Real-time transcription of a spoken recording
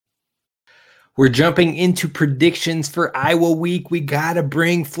We're jumping into predictions for Iowa week. We got to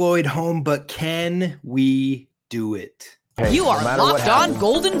bring Floyd home, but can we do it? Hey, You are Locked On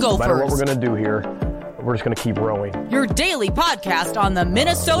Golden Gophers. No matter what we're going to do here, we're just going to keep rowing. Your daily podcast on the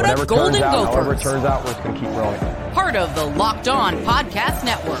Minnesota Whatever Golden turns out, Gophers. However it turns out, we're just going to keep rowing. Part of the Locked On Podcast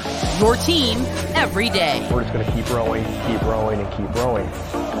Network. Your team every day. We're just going to keep rowing, and keep rowing.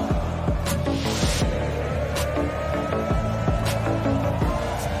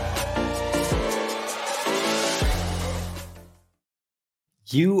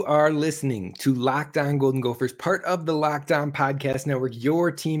 You are listening to Locked On Golden Gophers, part of the Locked On Podcast Network, your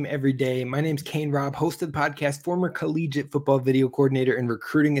team every day. My name's Kane Robb, host of the podcast, former collegiate football video coordinator and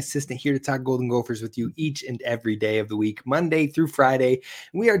recruiting assistant, here to talk Golden Gophers with you each and every day of the week, Monday through Friday.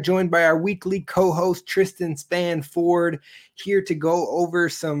 We are joined by our weekly co-host, Tristan Spanford, here to go over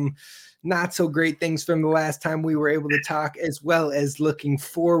some not so great things from the last time we were able to talk, as well as looking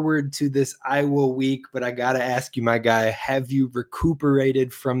forward to this Iowa week. But I got to ask you, my guy, have you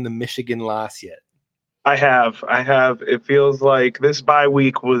recuperated from the Michigan loss yet? I have. It feels like this bye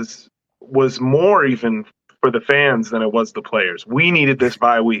week was more even for the fans than it was the players. We needed this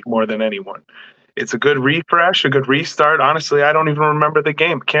bye week more than anyone. It's a good refresh, a good restart. Honestly, I don't even remember the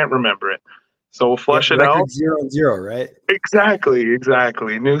game. Can't remember it. So we'll flush it out. 0-0, right? Exactly.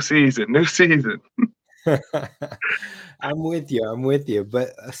 New season. I'm with you.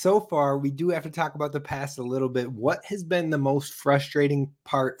 But so far, we do have to talk about the past a little bit. What has been the most frustrating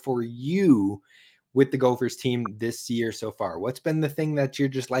part for you with the Gophers team this year so far? What's been the thing that you're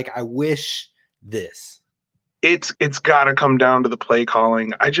just like, I wish this? It's got to come down to the play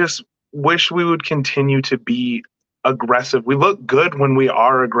calling. I just wish we would continue to be aggressive. We look good when we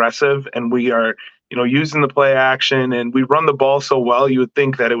are aggressive and we are, using the play action, and we run the ball so well, you would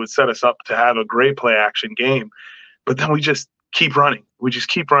think that it would set us up to have a great play action game. But then we just keep running. We just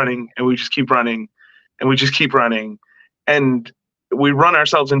keep running, and we just keep running, and we just keep running. And we run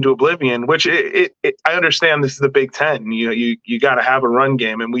ourselves into oblivion, which I understand this is the Big Ten. You got to have a run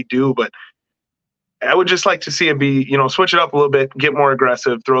game, and we do, but I would just like to see it be, switch it up a little bit, get more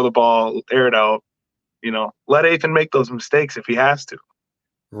aggressive, throw the ball, air it out. Let Ethan make those mistakes if he has to.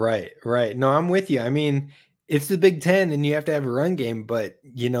 Right. No, I'm with you. I mean, it's the Big Ten and you have to have a run game, but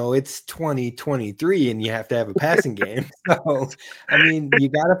it's 2023 and you have to have a passing game. So, I mean, you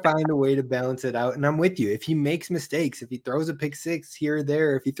got to find a way to balance it out. And I'm with you. If he makes mistakes, if he throws a pick six here or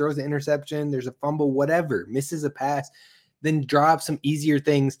there, if he throws an interception, there's a fumble, whatever, misses a pass, then drop some easier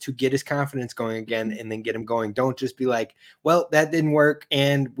things to get his confidence going again and then get him going. Don't just be like, well, that didn't work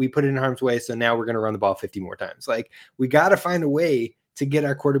and we put it in harm's way, so now we're going to run the ball 50 more times. Like, we got to find a way to get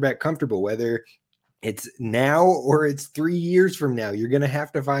our quarterback comfortable, whether it's now or it's 3 years from now. You're going to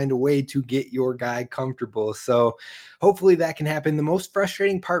have to find a way to get your guy comfortable. So hopefully that can happen. The most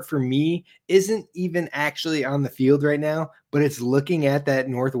frustrating part for me isn't even actually on the field right now, but it's looking at that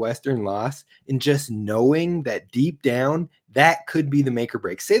Northwestern loss and just knowing that deep down, that could be the make or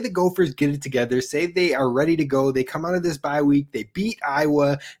break. Say the Gophers get it together. Say they are ready to go. They come out of this bye week. They beat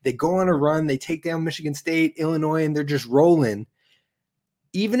Iowa. They go on a run. They take down Michigan State, Illinois, and they're just rolling.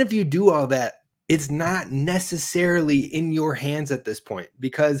 Even if you do all that, it's not necessarily in your hands at this point,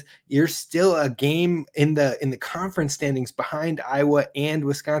 because you're still a game in the conference standings behind Iowa and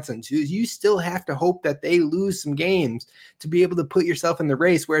Wisconsin. So you still have to hope that they lose some games to be able to put yourself in the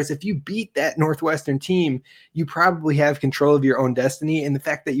race. Whereas if you beat that Northwestern team, you probably have control of your own destiny. And the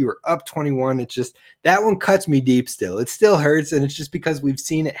fact that you were up 21, it's just, that one cuts me deep still. It still hurts. And it's just because we've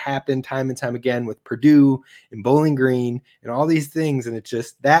seen it happen time and time again with Purdue and Bowling Green and all these things. And it's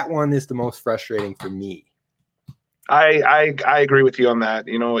just, that one is the most frustrating for me. I agree with you on that.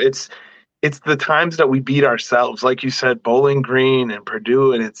 It's the times that we beat ourselves, like you said, Bowling Green and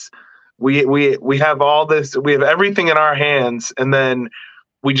Purdue, and it's we have all this, we have everything in our hands, and then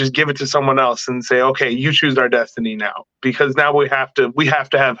we just give it to someone else and say, okay, you choose our destiny now, because now we have to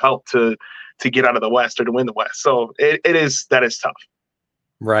have help to get out of the West or to win the West. So that is tough.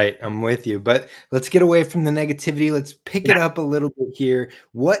 Right. I'm with you. But let's get away from the negativity. Let's pick it up a little bit here.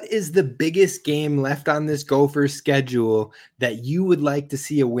 What is the biggest game left on this Gophers schedule that you would like to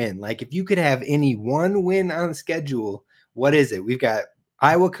see a win? Like, if you could have any one win on the schedule, what is it? We've got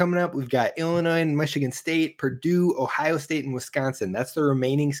Iowa coming up. We've got Illinois and Michigan State, Purdue, Ohio State, and Wisconsin. That's the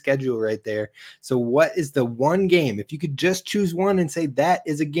remaining schedule right there. So what is the one game? If you could just choose one and say that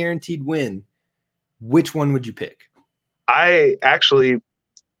is a guaranteed win, which one would you pick? I actually,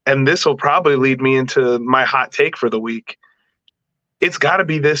 and this will probably lead me into my hot take for the week, it's got to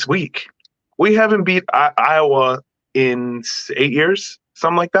be this week. We haven't beat Iowa in 8 years,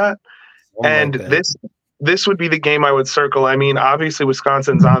 something like that. this would be the game I would circle. I mean, obviously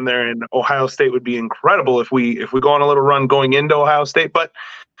Wisconsin's on there, and Ohio State would be incredible if we go on a little run going into Ohio State. But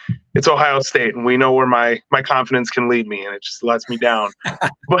it's Ohio State, and we know where my confidence can lead me, and it just lets me down.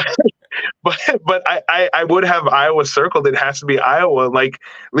 But I would have Iowa circled. It has to be Iowa. Like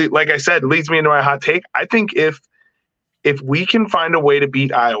I said, leads me into my hot take. I think if we can find a way to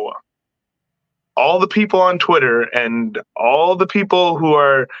beat Iowa, all the people on Twitter and all the people who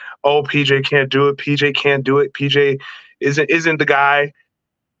are, oh, PJ can't do it, PJ can't do it, PJ isn't the guy,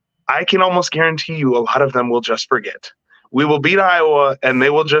 I can almost guarantee you a lot of them will just forget. We will beat Iowa and they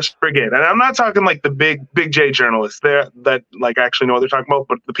will just forget. And I'm not talking like the big J journalists there that like actually know what they're talking about,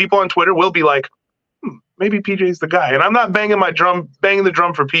 but the people on Twitter will be like, maybe PJ's the guy. And I'm not banging the drum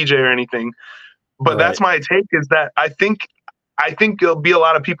for PJ or anything, but that's my take, is that I think there'll be a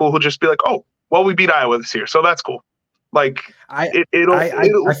lot of people who'll just be like, oh, well, we beat Iowa this year, so that's cool. Like it'll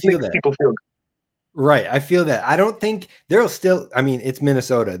feel make people feel good. Right. I feel that. I don't think there'll still, I mean, it's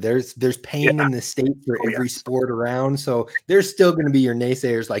Minnesota. There's pain in the state for every sport around. So there's still going to be your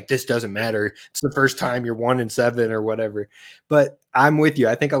naysayers like, this doesn't matter. It's the first time you're 1-7 or whatever. But I'm with you.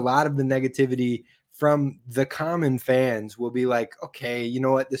 I think a lot of the negativity from the common fans will be like, okay, you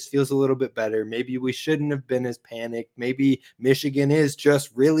know what? This feels a little bit better. Maybe we shouldn't have been as panicked. Maybe Michigan is just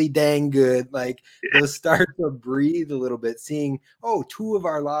really dang good. Like they'll start to breathe a little bit, seeing, oh, 2 of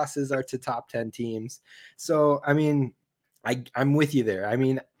our losses are to top 10 teams. So, I mean, I'm with you there. I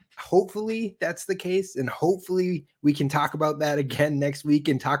mean, hopefully that's the case. And hopefully we can talk about that again next week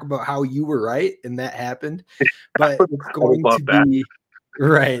and talk about how you were right and that happened. But it's going to be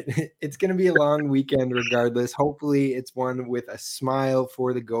right. It's going to be a long weekend regardless. Hopefully it's one with a smile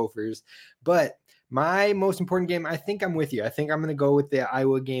for the Gophers. But my most important game, I think I'm with you. I think I'm going to go with the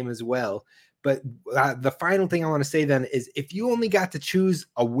Iowa game as well. But the final thing I want to say then is if you only got to choose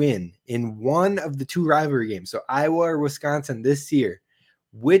a win in one of the 2 rivalry games, so Iowa or Wisconsin this year,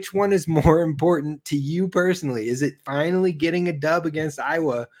 which one is more important to you personally? Is it finally getting a dub against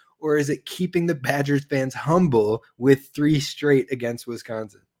Iowa, or is it keeping the Badgers fans humble with 3 straight against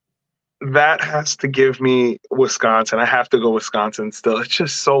Wisconsin? That has to give me Wisconsin. I have to go Wisconsin still. It's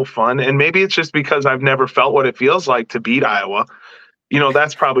just so fun. And maybe it's just because I've never felt what it feels like to beat Iowa. You know,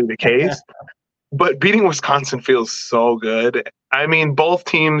 that's probably the case. But beating Wisconsin feels so good. I mean, both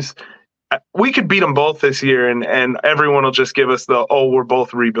teams, we could beat them both this year, and everyone will just give us the, oh, we're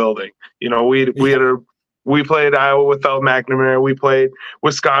both rebuilding. You know, we played Iowa without McNamara. We played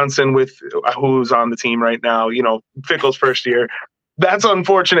Wisconsin with who's on the team right now, you know, Fickle's first year. That's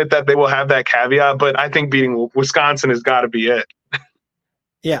unfortunate that they will have that caveat, but I think beating Wisconsin has got to be it.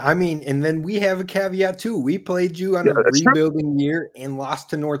 Yeah, I mean, and then we have a caveat too. We played you on a rebuilding year and lost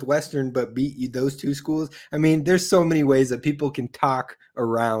to Northwestern, but beat you those 2 schools. I mean, there's so many ways that people can talk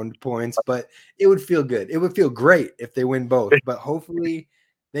around points, but it would feel good. It would feel great if they win both, but hopefully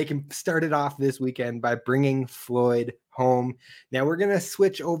they can start it off this weekend by bringing Floyd home. Now we're going to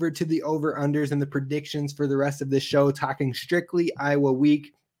switch over to the over-unders and the predictions for the rest of the show, talking strictly Iowa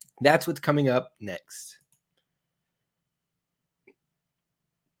week. That's what's coming up next.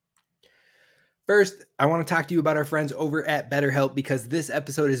 First, I want to talk to you about our friends over at BetterHelp, because this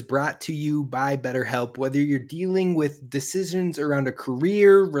episode is brought to you by BetterHelp. Whether you're dealing with decisions around a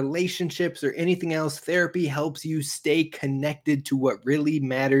career, relationships, or anything else, therapy helps you stay connected to what really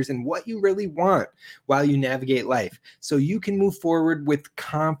matters and what you really want while you navigate life, so you can move forward with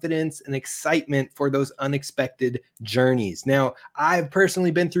confidence and excitement for those unexpected journeys. Now, I've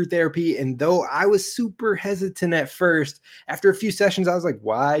personally been through therapy, and though I was super hesitant at first, after a few sessions, I was like,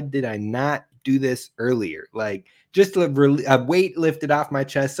 why did I not do this earlier? Like, just a weight lifted off my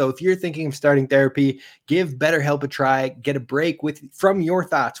chest. So if you're thinking of starting therapy, give BetterHelp a try. Get a break from your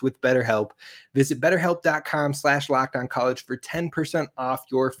thoughts with BetterHelp. Visit betterhelp.com/lockedoncollege for 10% off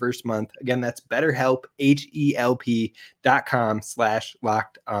your first month. Again, that's BetterHelp,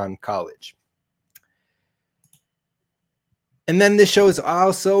 HELP.com/lockedoncollege. And then this show is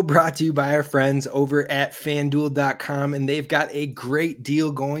also brought to you by our friends over at FanDuel.com, and they've got a great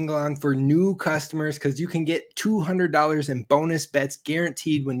deal going on for new customers, because you can get $200 in bonus bets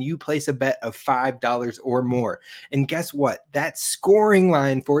guaranteed when you place a bet of $5 or more. And guess what? That scoring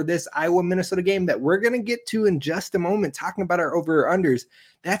line for this Iowa-Minnesota game that we're going to get to in just a moment, talking about our over-unders,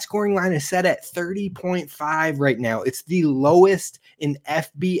 that scoring line is set at 30.5 right now. It's the lowest in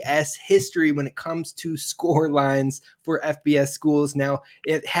FBS history when it comes to score lines for FBS FBS schools. Now,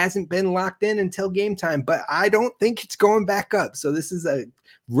 it hasn't been locked in until game time, but I don't think it's going back up. So this is a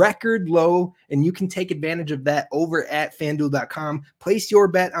record low, and you can take advantage of that over at FanDuel.com. Place your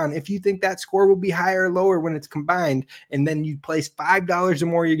bet on if you think that score will be higher or lower when it's combined, and then you place $5 or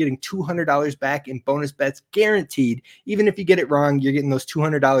more, you're getting $200 back in bonus bets guaranteed. Even if you get it wrong, you're getting those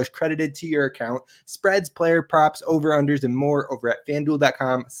 $200 credited to your account. Spreads, player props, over-unders, and more over at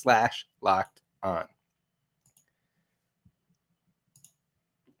FanDuel.com/locked-on.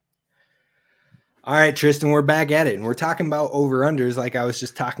 All right, Tristan, we're back at it, and we're talking about over-unders like I was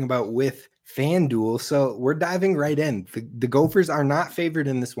just talking about with FanDuel. So we're diving right in. The Gophers are not favored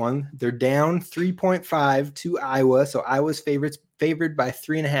in this one. They're down 3.5 to Iowa, so Iowa's favored by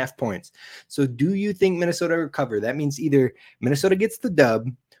 3.5 points. So do you think Minnesota will cover? That means either Minnesota gets the dub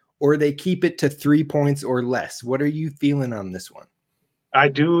or they keep it to 3 points or less. What are you feeling on this one? I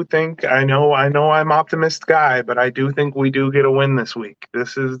do think I know I'm optimist guy, but I do think we do get a win this week.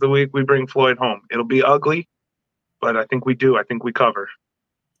 This is the week we bring Floyd home. It'll be ugly, but I think we do. I think we cover.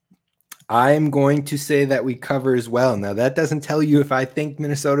 I'm going to say that we cover as well. Now, that doesn't tell you if I think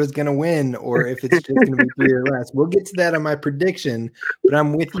Minnesota is going to win or if it's just going to be 3 or less. We'll get to that on my prediction, but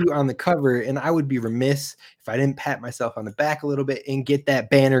I'm with you on the cover, and I would be remiss if I didn't pat myself on the back a little bit and get that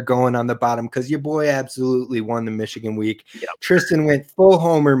banner going on the bottom because your boy absolutely won the Michigan week. Yep. Tristan went full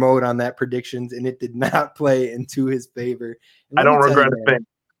homer mode on that predictions, and it did not play into his favor. I don't regret a thing.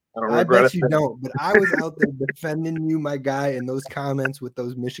 I bet you don't, but I was out there defending you, my guy, in those comments with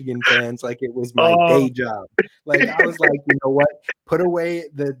those Michigan fans like it was my day job. Like I was like, you know what? Put away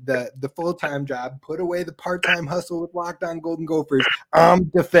the full-time job, put away the part-time hustle with Locked On Golden Gophers. I'm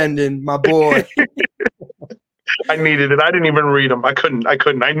defending my boy. I needed it. I didn't even read them. I couldn't.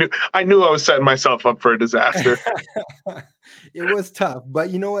 I knew I was setting myself up for a disaster. It was tough, but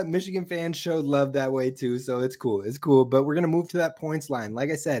you know what? Michigan fans showed love that way too, so it's cool. It's cool, but we're going to move to that points line. Like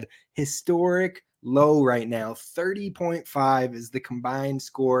I said, historic low right now. 30.5 is the combined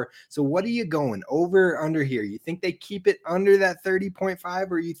score. So what are you going over or under here? You think they keep it under that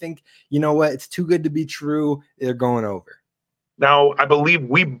 30.5, or you think, you know what, it's too good to be true, they're going over? Now, I believe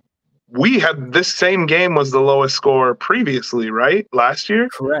we had this same game was the lowest score previously, right? Last year?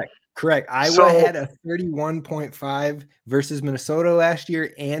 Correct. Iowa had a 31.5 versus Minnesota last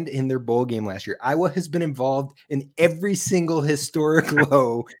year and in their bowl game last year. Iowa has been involved in every single historic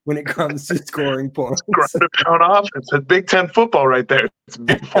low when it comes to scoring points. On offense. It's Big Ten football right there. It's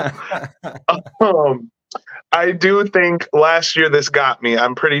beautiful. I do think last year this got me.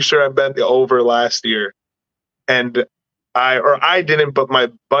 I'm pretty sure I bet the over last year. And I didn't, but my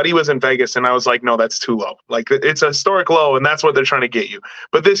buddy was in Vegas and I was like, no, that's too low. Like it's a historic low and that's what they're trying to get you.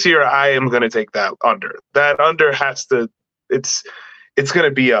 But this year I am going to take that under. That under has to, it's going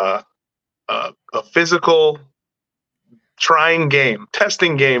to be a physical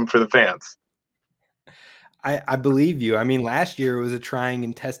testing game for the fans. I believe you. I mean, last year it was a trying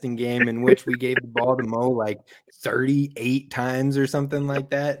and testing game in which we gave the ball to Mo like 38 times or something like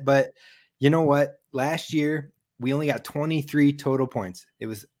that. But you know what? Last year, we only got 23 total points. It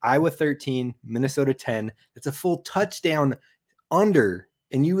was Iowa 13, Minnesota 10. It's a full touchdown under,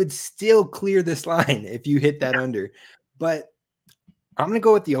 and you would still clear this line if you hit that under. But I'm going to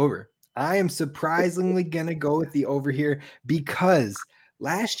go with the over. I am surprisingly going to go with the over here because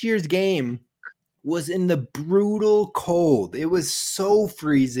last year's game was in the brutal cold. It was so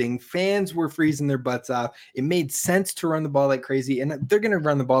freezing. Fans were freezing their butts off. It made sense to run the ball like crazy, and they're going to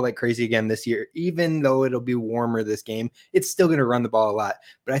run the ball like crazy again this year. Even though it'll be warmer this game, it's still going to run the ball a lot.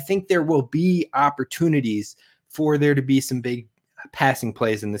 But I think there will be opportunities for there to be some big passing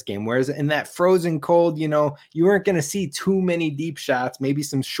plays in this game. Whereas in that frozen cold, you know, you weren't going to see too many deep shots, maybe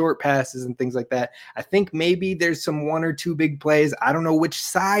some short passes and things like that. I think maybe there's some 1 or 2 big plays. I don't know which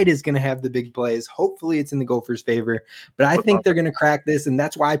side is going to have the big plays. Hopefully it's in the Gophers' favor, but I think they're going to crack this. And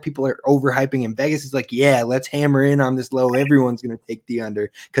that's why people are overhyping, and Vegas is like, yeah, let's hammer in on this low. Everyone's going to take the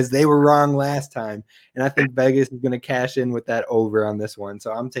under because they were wrong last time. And I think Vegas is going to cash in with that over on this one.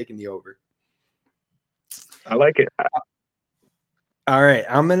 So I'm taking the over. I like it. All right,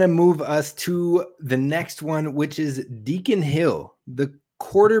 I'm going to move us to the next one, which is Deacon Hill, the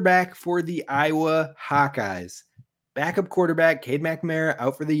quarterback for the Iowa Hawkeyes. Backup quarterback, Cade McNamara,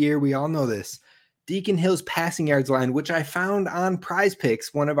 out for the year. We all know this. Deacon Hill's passing yards line, which I found on Prize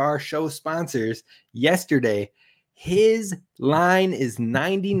Picks, one of our show sponsors, yesterday. His line is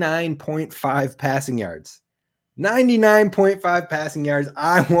 99.5 passing yards. 99.5 passing yards.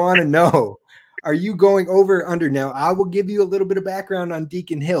 I want to know. Are you going over or under? Now, I will give you a little bit of background on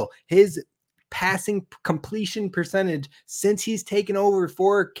Deacon Hill. His passing completion percentage since he's taken over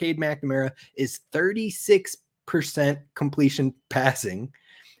for Cade McNamara is 36 completion passing.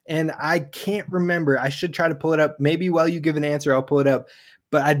 And I can't remember. I should try to pull it up. Maybe while you give an answer, I'll pull it up.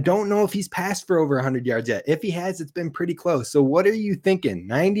 But I don't know if he's passed for over 100 yards yet. If he has, it's been pretty close. So what are you thinking?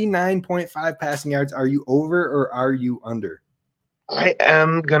 99.5 passing yards. Are you over or are you under? I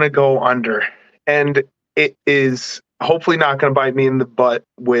am going to go under. And it is hopefully not going to bite me in the butt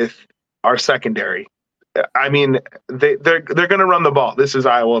with our secondary. I mean, they're going to run the ball. This is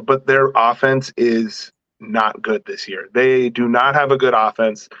Iowa, but their offense is not good this year. They do not have a good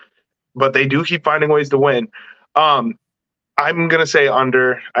offense, but they do keep finding ways to win. I'm going to say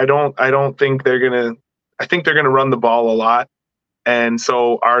under. I don't think they're going to. I think they're going to run the ball a lot, and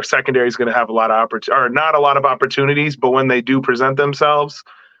so our secondary is going to have a lot of not a lot of opportunities. But when they do present themselves,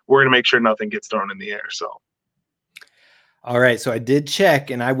 we're going to make sure nothing gets thrown in the air. So. All right, so I did check,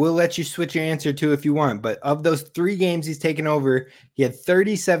 and I will let you switch your answer too if you want. But of those 3 games he's taken over, he had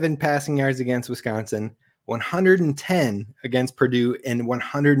 37 passing yards against Wisconsin, 110 against Purdue, and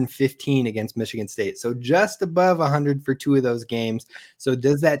 115 against Michigan State. So just above 100 for 2 of those games. So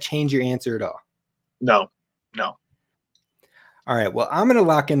does that change your answer at all? No. All right, well, I'm going to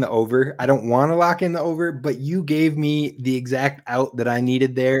lock in the over. I don't want to lock in the over, but you gave me the exact out that I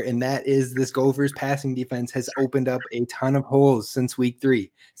needed there, and that is this Gophers passing defense has opened up a ton of holes since week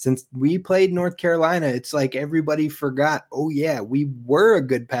 3. Since we played North Carolina, it's like everybody forgot, oh, yeah, we were a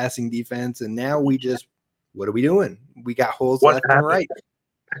good passing defense, and now we just – what are we doing? We got holes left and right.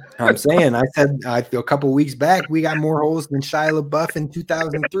 I'm saying, I said a couple of weeks back, we got more holes than Shia LaBeouf in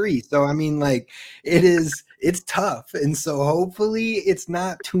 2003. So, I mean, like, it's tough. And so hopefully it's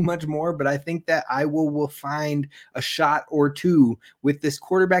not too much more, but I think that Iowa will find a shot or two with this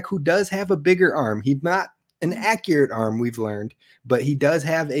quarterback who does have a bigger arm. He's not an accurate arm, we've learned, but he does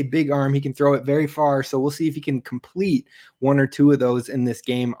have a big arm. He can throw it very far. So we'll see if he can complete 1 or 2 of those in this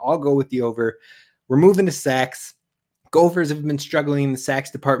game. I'll go with the over. We're moving to sacks. Gophers have been struggling in the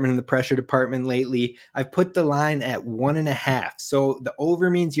sacks department and the pressure department lately. I've put the line at 1.5. So the over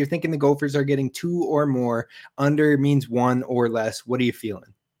means you're thinking the Gophers are getting 2 or more. Under means 1 or less. What are you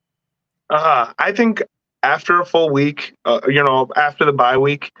feeling? I think after a full week, after the bye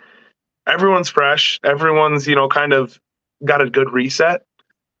week, everyone's fresh. Everyone's, kind of got a good reset.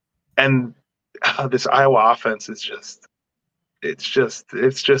 And this Iowa offense is it's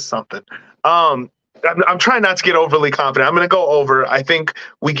just something. I'm trying not to get overly confident. I'm going to go over. I think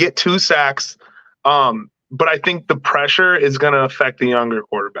we get 2 sacks, but I think the pressure is going to affect the younger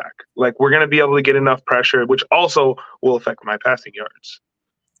quarterback. Like, we're going to be able to get enough pressure, which also will affect my passing yards.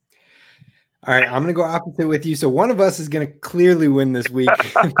 All right, I'm going to go opposite with you. So one of us is going to clearly win this week,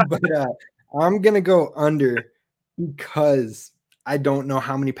 but I'm going to go under because I don't know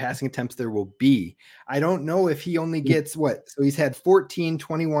how many passing attempts there will be. I don't know if he only gets what? So he's had 14,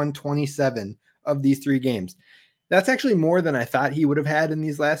 21, 27 of these 3 games. That's actually more than I thought he would have had in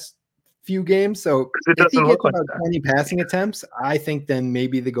these last few games. So if he gets about 20 passing attempts, I think then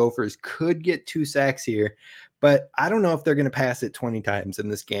maybe the Gophers could get 2 sacks here, but I don't know if they're going to pass it 20 times in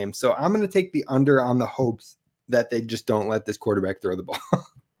this game. So I'm going to take the under on the hopes that they just don't let this quarterback throw the ball.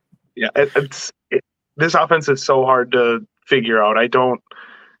 Yeah, this offense is so hard to figure out.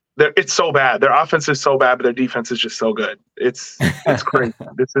 It's so bad. Their offense is so bad, but their defense is just so good. It's crazy.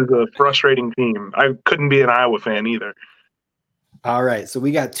 This is a frustrating team. I couldn't be an Iowa fan either. All right, so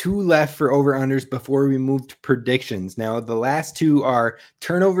we got 2 left for over-unders before we move to predictions. Now, the last 2 are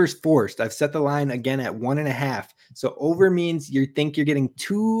turnovers forced. I've set the line again at 1.5. So over means you think you're getting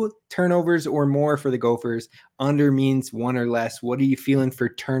 2 turnovers or more for the Gophers. Under means 1 or less. What are you feeling for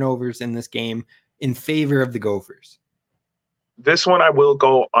turnovers in this game in favor of the Gophers? This one I will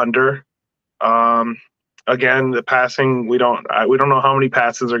go under. Again, the passing, we don't know how many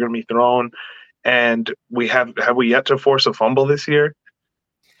passes are going to be thrown, and have we yet to force a fumble this year?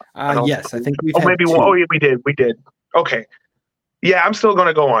 Yes, I think we've had maybe 2. Oh, yeah, we did. Okay, yeah, I'm still going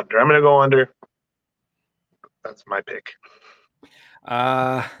to go under. I'm going to go under. That's my pick.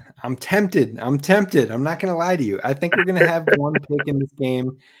 I'm tempted. I'm not going to lie to you. I think we're going to have 1 pick in this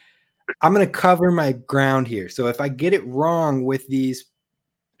game. I'm going to cover my ground here. So if I get it wrong with these,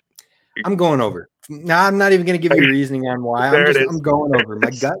 I'm going over. Now, I'm not even going to give you reasoning on why. I'm going over. My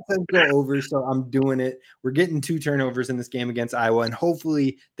gut says go over, so I'm doing it. We're getting 2 turnovers in this game against Iowa, and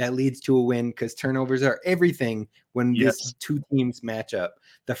hopefully that leads to a win because turnovers are everything when these 2 teams match up.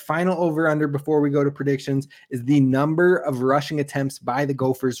 The final over-under before we go to predictions is the number of rushing attempts by the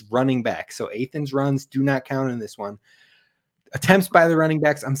Gophers running back. So Athan's runs do not count in this one. Attempts by the running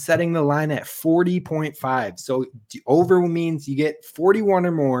backs, I'm setting the line at 40.5. So over means you get 41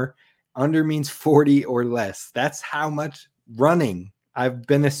 or more. Under means 40 or less. That's how much running I've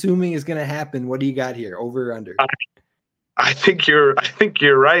been assuming is going to happen. What do you got here? Over or under? I think you're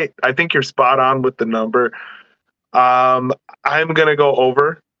right. I think you're spot on with the number. I'm gonna go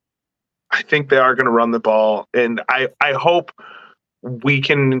over. I think they are gonna run the ball, and I hope we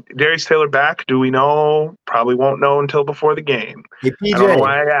can. Darius Taylor back? Do we know? Probably won't know until before the game. Hey, I don't know PJ.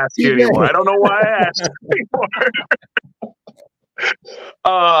 why I asked you anymore. I don't know why I asked you anymore.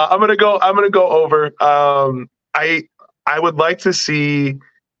 I'm gonna go over. I would like to see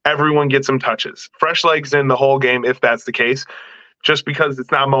everyone get some touches. Fresh legs in the whole game, if that's the case. Just because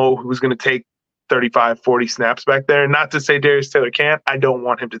it's not Mo who's going to take 35, 40 snaps back there. Not to say Darius Taylor can't. I don't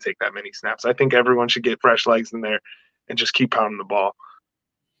want him to take that many snaps. I think everyone should get fresh legs in there and just keep pounding the ball.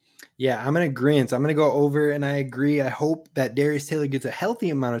 Yeah, I'm in agreement. I'm going to go over, and I agree. I hope that Darius Taylor gets a healthy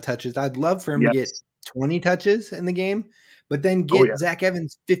amount of touches. I'd love for him to get 20 touches in the game, but then get Zach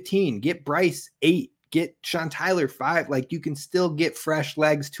Evans 15, get Bryce 8, get Sean Tyler 5. Like, you can still get fresh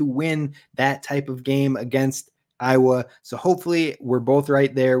legs to win that type of game against Iowa. So hopefully we're both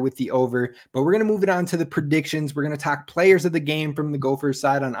right there with the over, but we're going to move it on to the predictions. We're going to talk players of the game from the Gophers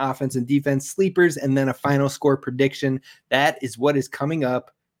side on offense and defense, sleepers, and then a final score prediction. That is what is coming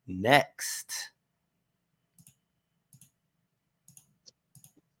up next.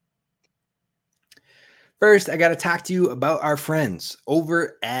 First, I got to talk to you about our friends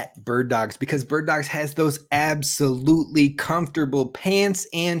over at Bird Dogs, because Bird Dogs has those absolutely comfortable pants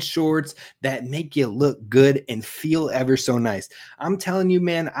and shorts that make you look good and feel ever so nice. I'm telling you,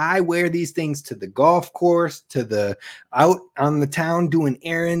 man, I wear these things to the golf course, to the out on the town doing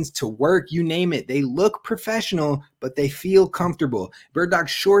errands, to work, you name it. They look professional, but they feel comfortable. Bird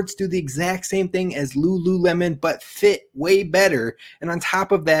Dogs shorts do the exact same thing as Lululemon, but fit way better. And on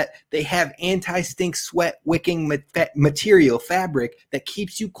top of that, they have anti-stink sweat wicking material fabric that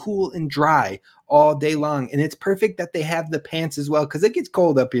keeps you cool and dry all day long. And it's perfect that they have the pants as well, because it gets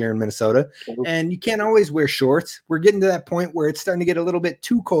cold up here in Minnesota and you can't always wear shorts. We're getting to that point where it's starting to get a little bit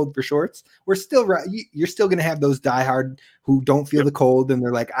too cold for shorts. You're still going to have those diehard who don't feel the cold and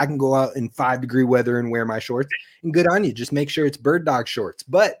they're like, I can go out in 5-degree weather and wear my shorts, and good on you. Just make sure it's Bird Dog shorts.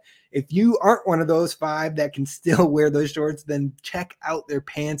 But if you aren't one of those 5 that can still wear those shorts, then check out their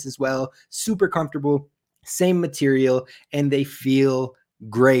pants as well. Super comfortable, same material, and they feel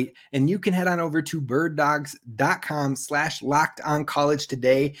great. And you can head on over to birddogs.com/lockedoncollege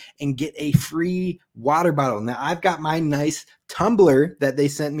today and get a free water bottle. Now, I've got my nice tumbler that they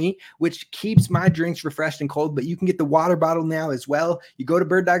sent me, which keeps my drinks refreshed and cold, but you can get the water bottle now as well. You go to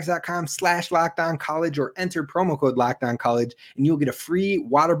birddogs.com/lockedoncollege or enter promo code lockedoncollege and you'll get a free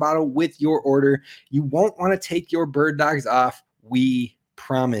water bottle with your order. You won't want to take your Bird Dogs off. We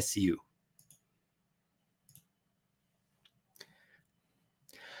promise you.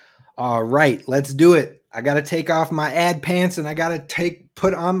 All right, let's do it. I got to take off my ad pants and I got to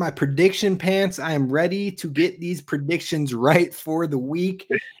put on my prediction pants. I am ready to get these predictions right for the week.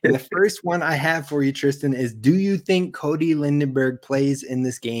 And the first one I have for you, Tristan, is, do you think Cody Lindenberg plays in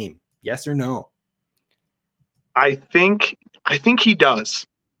this game? Yes or no? I think he does.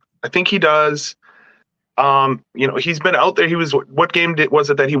 I think he does. He's been out there. He was, what game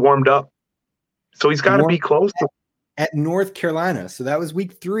was it that he warmed up? So he's got to be close to at North Carolina. So that was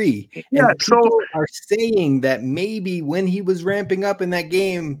week 3. Yeah, and people are saying that maybe when he was ramping up in that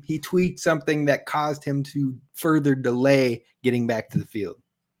game, he tweaked something that caused him to further delay getting back to the field.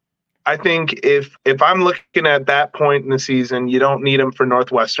 I think if I'm looking at that point in the season, you don't need him for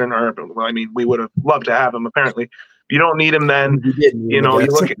Northwestern, or we would have loved to have him apparently. You don't need him then. You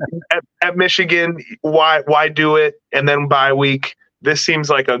look at Michigan, why do it? And then bye week, this seems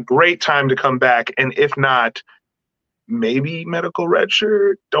like a great time to come back. And if not, maybe medical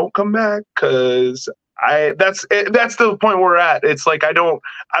redshirt, don't come back, because that's the point we're at. It's like I don't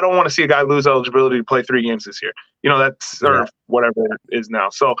want to see a guy lose eligibility to play 3 games this year. Or whatever it is now.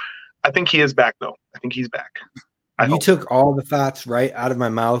 So I think he is back, though. I think he's back. You took all the thoughts right out of my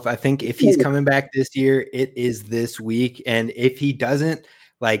mouth. I think if he's coming back this year, it is this week. And if he doesn't,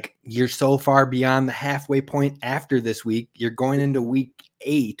 you're so far beyond the halfway point after this week. You're going into week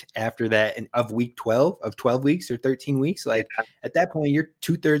 8 after that, and of week 12 of 12 weeks or 13 weeks. At that point, you're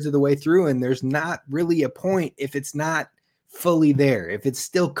 2/3 of the way through, and there's not really a point if it's not fully there, if it's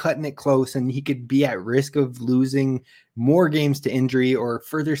still cutting it close, and he could be at risk of losing more games to injury or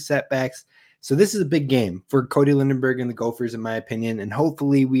further setbacks. So this is a big game for Cody Lindenberg and the Gophers, in my opinion, and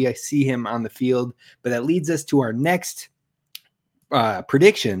hopefully we see him on the field. But that leads us to our next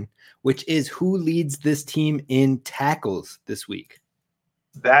prediction, which is who leads this team in tackles this week.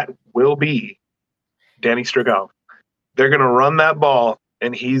 That will be Danny Strogoff. They're going to run that ball,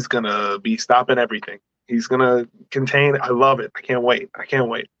 and he's going to be stopping everything. He's gonna contain. I love it. I can't wait.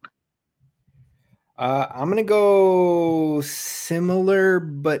 I'm gonna go similar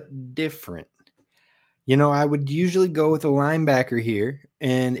but different. I would usually go with a linebacker here,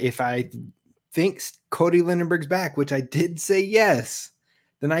 and if I think Cody Lindenberg's back, which I did say yes,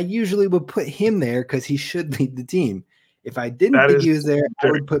 then I usually would put him there because he should lead the team. If I didn't That think is he was there, I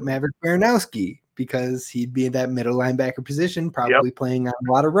very would put Maverick Baranowski because he'd be in that middle linebacker position, probably playing on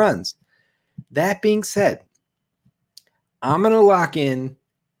a lot of runs. That being said, I'm going to lock in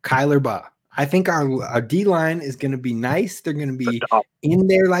Kyler Baugh. I think our D-line is going to be nice. They're going to be in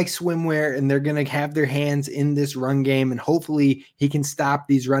there like swimwear, and they're going to have their hands in this run game, and hopefully he can stop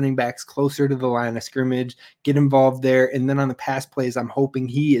these running backs closer to the line of scrimmage, get involved there, and then on the pass plays, I'm hoping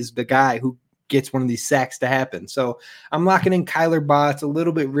he is the guy who gets one of these sacks to happen. So I'm locking in Kyler Baugh. It's a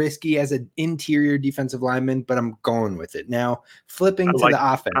little bit risky as an interior defensive lineman, but I'm going with it. Now, flipping to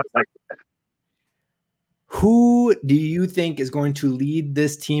the offense. Who do you think is going to lead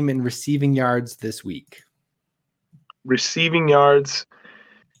this team in receiving yards this week? Receiving yards,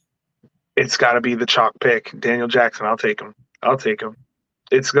 it's got to be the chalk pick, Daniel Jackson. I'll take him.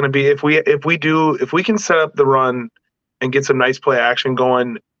 It's going to be if we can set up the run and get some nice play action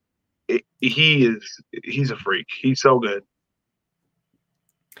going. He's a freak. He's so good.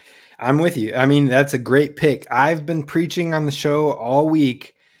 I'm with you. I mean, that's a great pick. I've been preaching on the show all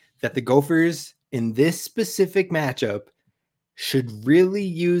week that the Gophers in this specific matchup should really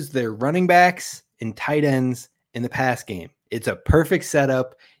use their running backs and tight ends in the pass game. It's a perfect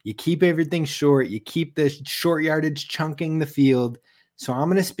setup. You keep everything short. You keep the short yardage chunking the field. So I'm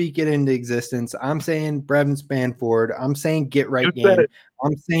going to speak it into existence. I'm saying Brevin Spanford. I'm saying get right game.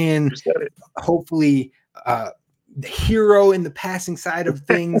 I'm saying hopefully the hero in the passing side of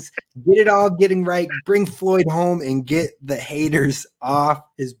things, get it all getting right, bring Floyd home and get the haters off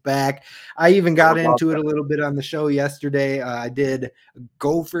his back. I even got into it a little bit on the show yesterday. I did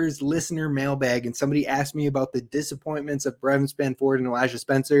Gophers listener mailbag, and somebody asked me about the disappointments of Brevin Spanford and Elijah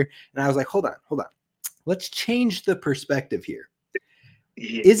Spencer. And I was like, hold on. Let's change the perspective here.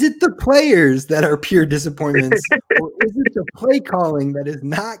 Is it the players that are pure disappointments, or is it the play calling that is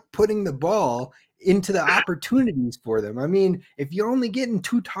not putting the ball into the opportunities for them? I mean, if you're only getting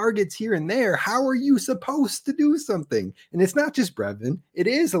 2 targets here and there, how are you supposed to do something? And it's not just Brevin. It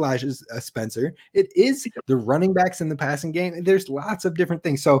is Elijah Spencer. It is the running backs in the passing game. There's lots of different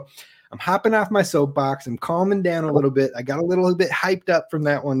things. So I'm hopping off my soapbox. I'm calming down a little bit. I got a little bit hyped up from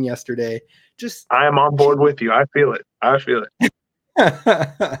that one yesterday. I am on board with you. I feel it.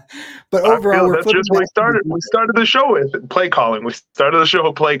 But overall, that's just what we started the show with play calling. We started the show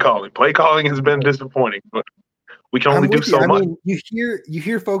with play calling. Play calling has been disappointing, but we can only do so much. I mean, you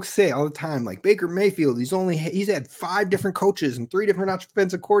hear folks say all the time, like Baker Mayfield, he's had 5 different coaches and 3 different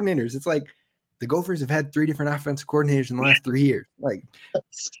offensive coordinators. It's like the Gophers have had 3 different offensive coordinators in the last 3 years. Like,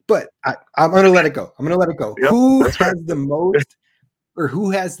 but I'm gonna let it go. Yep, Who has the most? Or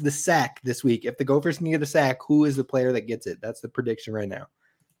who has the sack this week? If the Gophers can get a sack, who is the player that gets it? That's the prediction right now.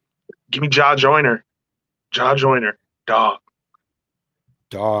 Give me Jaw Joyner. Dog.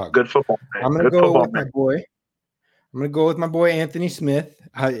 Good football. Man. I'm going to go with my boy. I'm going to go with my boy, Anthony Smith.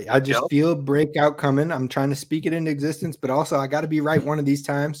 I just feel breakout coming. I'm trying to speak it into existence, but also I got to be right one of these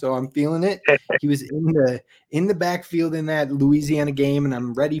times. So I'm feeling it. He was in the backfield in that Louisiana game, and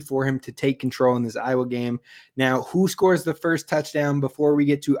I'm ready for him to take control in this Iowa game. Now, who scores the first touchdown before we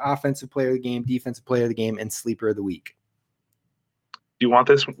get to offensive player of the game, defensive player of the game, and sleeper of the week? Do you want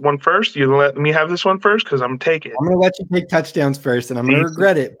this one first? You let me have this one first because I'm going to take it. I'm going to let you take touchdowns first, and I'm going to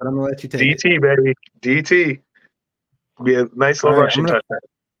regret it, but I'm going to let you take DT, it. Baby. DT. Be a nice little rushing touchdown.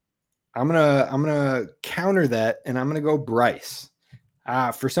 I'm gonna counter that, and I'm gonna go Bryce.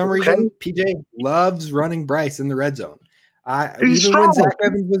 For some reason, PJ loves running Bryce in the red zone. Even when Zach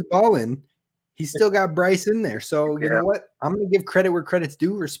Evans was balling, he's still got Bryce in there. So you know what? I'm gonna give credit where credit's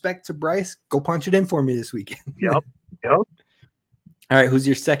due. Respect to Bryce. Go punch it in for me this weekend. Yep. All right, who's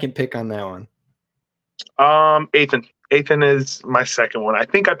your second pick on that one? Ethan. Ethan is my second one. I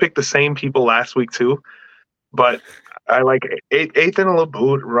think I picked the same people last week too, but I like Ethan a little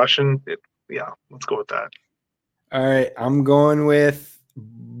boot Russian. Let's go with that. All right, I'm going with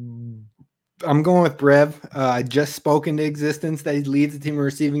Brev. I just spoke into existence that he leads the team in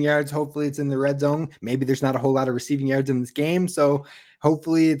receiving yards. Hopefully it's in the red zone. Maybe there's not a whole lot of receiving yards in this game, so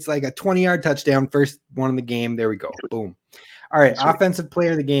hopefully it's like a 20-yard touchdown, first one in the game. There we go. Boom. All right, offensive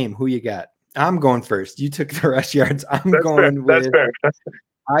player of the game. Who you got? I'm going first. You took the rush yards. That's fair.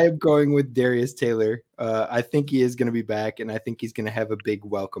 I am going with Darius Taylor. I think he is going to be back, and I think he's going to have a big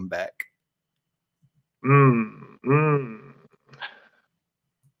welcome back.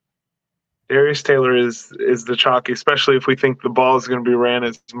 Darius Taylor is the chalk, especially if we think the ball is going to be ran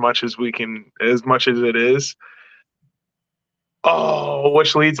as much as it is. Oh,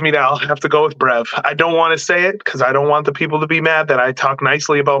 which leads me to I'll have to go with Brev. I don't want to say it because I don't want the people to be mad that I talk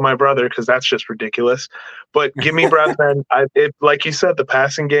nicely about my brother because that's just ridiculous. But give me Brev, then. Like you said, the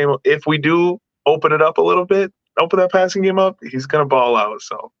passing game, if we do open it up a little bit, open that passing game up, he's going to ball out.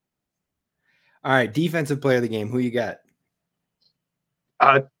 So, all right, defensive player of the game. Who you got?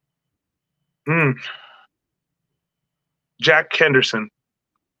 Jack Henderson.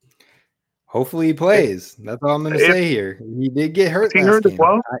 Hopefully he plays. That's all I'm going to say here. He did get hurt last game.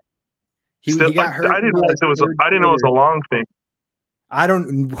 Well? He got hurt. I didn't know it was a long thing.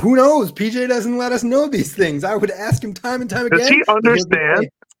 Who knows? PJ doesn't let us know these things. I would ask him time and time again. Does he understand?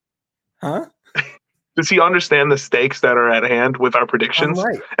 Huh? Does he understand the stakes that are at hand with our predictions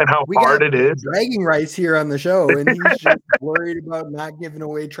and how hard it is? Bragging rights here on the show, and he's just worried about not giving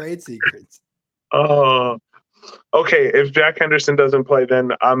away trade secrets. Oh, okay. If Jack Henderson doesn't play,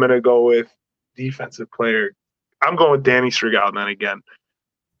 then I'm going to go with defensive player. I'm going with Danny Strigal then again.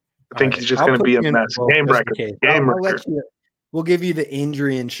 I think he's just going to be a mess. Game record. We'll give you the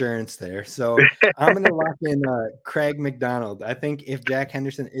injury insurance there. So I'm going to lock in Craig McDonald. I think if Jack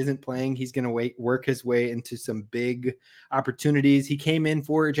Henderson isn't playing, he's going to work his way into some big opportunities. He came in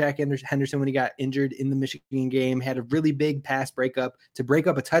for Jack Henderson when he got injured in the Michigan game, had a really big pass breakup to break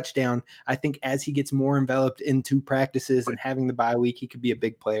up a touchdown. I think as he gets more enveloped into practices and having the bye week, he could be a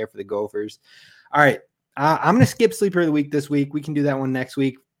big player for the Gophers. All right. I'm going to skip Sleeper of the Week this week. We can do that one next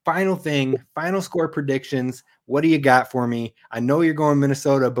week. Final score predictions. What do you got for me? I know you're going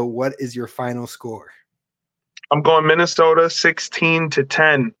Minnesota, but what is your final score? I'm going Minnesota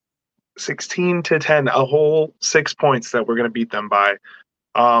 16-10. 16-10, a whole 6 points that we're going to beat them by.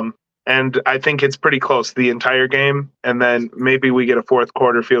 And I think it's pretty close the entire game. And then maybe we get a fourth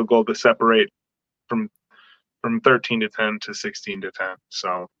quarter field goal to separate from 13-10 to 16-10.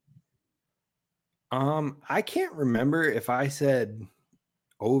 So I can't remember if I said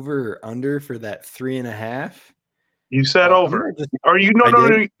over or under for that 3.5. You said over, you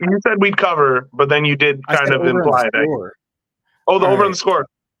said we'd cover, but then you did kind of imply that. Oh, the over on the score.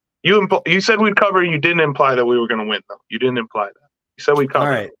 You said we'd cover. You didn't imply that we were going to win, though. You didn't imply that. You said we'd cover.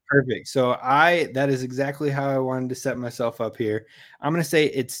 All right, perfect. So that is exactly how I wanted to set myself up here. I'm going to say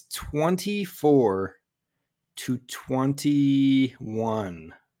it's 24-21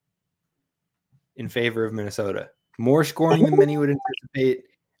 in favor of Minnesota. More scoring than many would anticipate.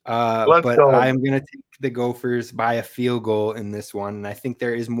 But I'm going to take the Gophers by a field goal in this one. And I think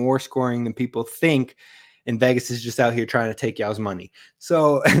there is more scoring than people think. And Vegas is just out here trying to take y'all's money.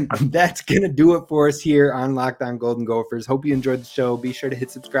 So that's going to do it for us here on Locked On Golden Gophers. Hope you enjoyed the show. Be sure to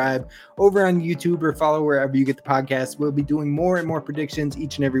hit subscribe over on YouTube or follow wherever you get the podcast. We'll be doing more and more predictions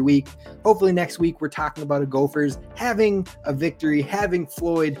each and every week. Hopefully next week we're talking about a Gophers having a victory, having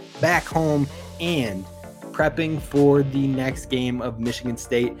Floyd back home, and prepping for the next game of Michigan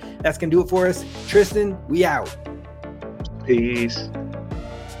State. That's going to do it for us. Tristan, we out. Peace.